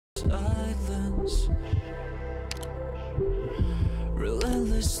islands,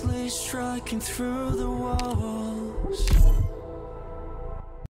 relentlessly striking through the walls.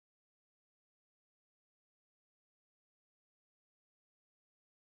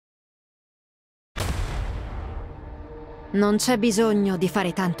 Non c'è bisogno di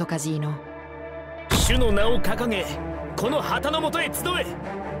fare tanto casino. 主の名を掲げ、この旗の下へ集え。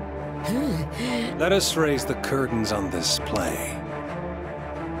Let us raise the curtains on this play.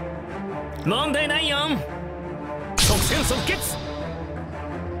 問題ないよ。即戦即決。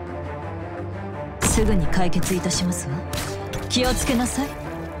すぐに解決いたしますわ。気をつけなさい。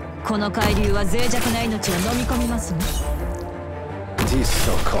この海流は脆弱な命を飲み込みますわ。These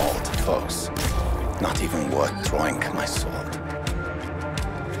so-called foes, not even worth throwing my sword.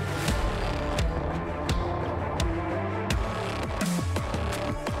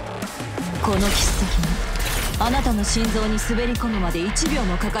 この切っ先があなたの心臓に滑り込むまで1秒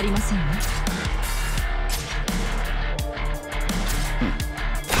もかかりませんわ。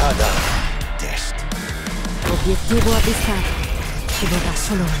Obiettivo avvistato. Ci vorrà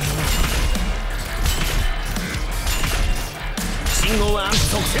solo un minuto. 信号は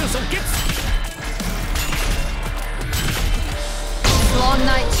即戦即決。Long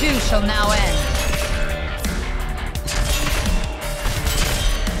night 2 shall now end.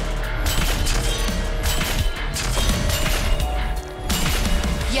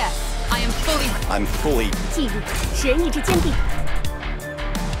 Yes, I am fully. I'm fully. 记住，使人意志坚定。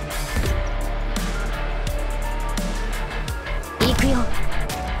行くよ。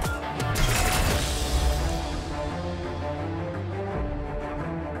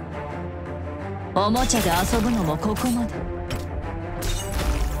おもちゃで遊ぶのもここまで。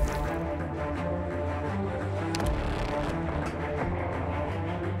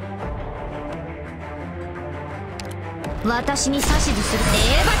私に指図する。エ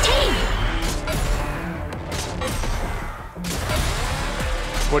ーバテイン。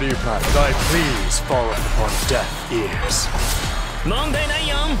What do you plan? Thy pleas fall upon deaf ears. 問題ない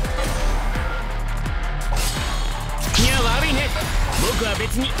よ。いや悪いね。僕は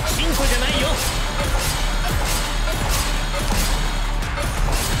別にチンコじゃないよ。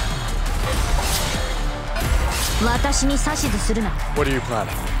私に指図するな。What are you planning?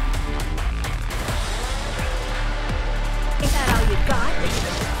 Is that all you got?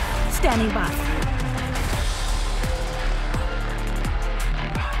 Standing by.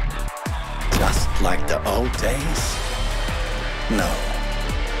 Just like the old days? No.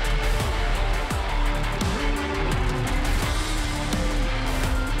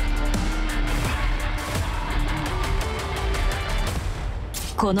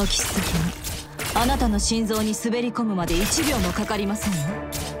 この切っ先があなたの心臓に滑り込むまで1秒もかかりませんよ。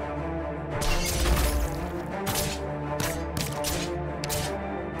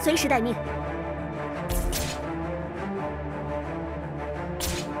随时待命。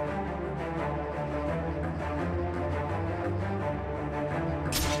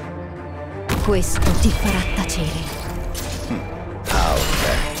Questo ti farà tacere. How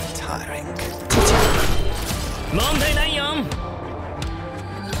very tiring. 問題ないよ。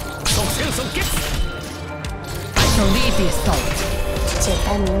即戦即決。I shall lead the assault. 简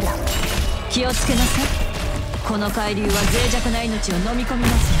单明了。気をつけなさい。この海流は脆弱な命を飲み込みま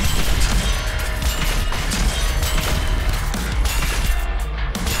すね。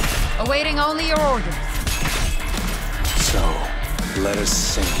Awaiting only your orders. So, let us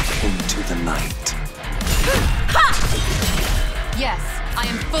sink into the night. Yes, I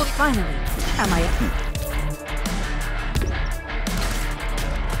am fully. Finally, am I up?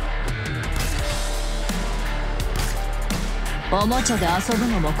 おもちゃで遊ぶ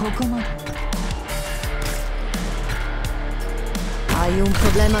のもここまで。Hai un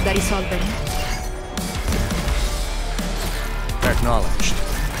problema da risolvere? Acknowledged.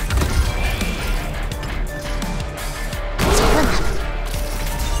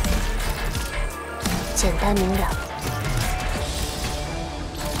 简单明了。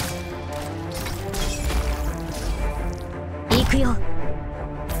行くよ。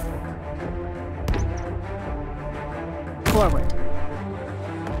Forward.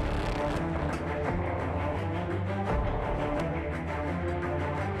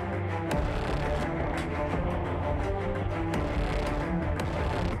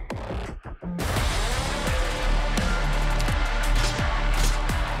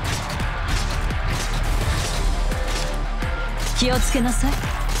 気をつけなさい。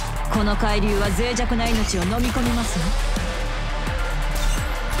この海流は脆弱な命を飲み込みますよ。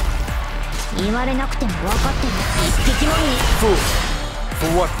言われなくても分かってる。一匹もに。Fool! For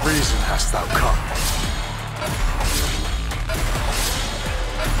what reason hast thou come?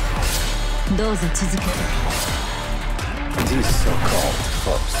 どうぞ続けて。 These so-called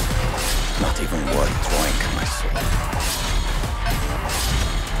folks, not even worth drawing my sword.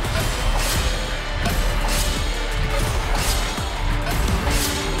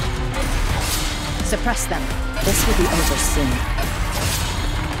 Suppress them. This will be over soon.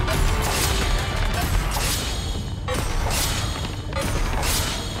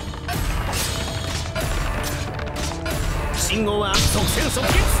 信号は即戦即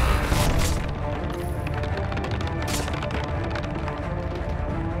決。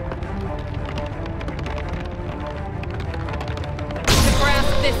 To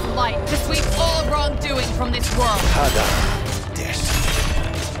grasp this light, to sweep all wrongdoing from this world. Hada, dish.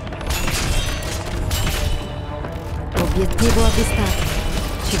 Obiettivo avvistato.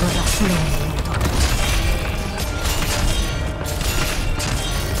 Ci vorrà solo un minuto.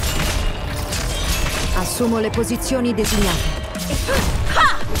 Assumo le posizioni designate.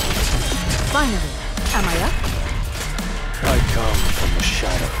 Finally, am I up? I come from the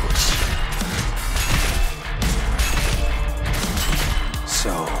shadows.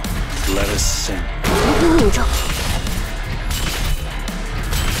 So, let us sing.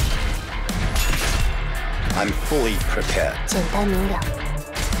 I'm fully prepared. 简单明了.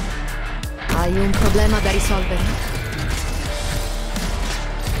 Hai un problema da risolvere?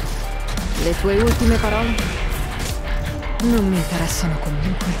 Le tue ultime parole? Non mi interessano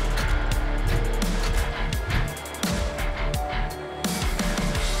comunque.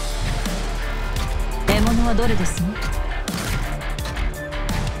 獲物はどれですの？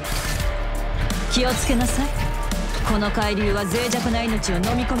気をつけなさい。この海流は脆弱な命を飲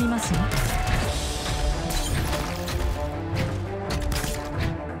み込みますよ。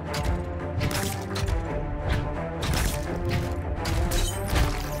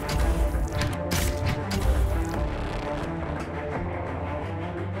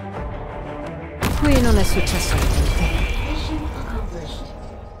Qui non è successo niente.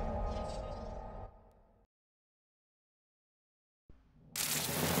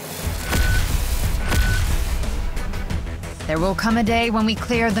 There will come a day when we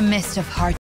clear the mist of heart.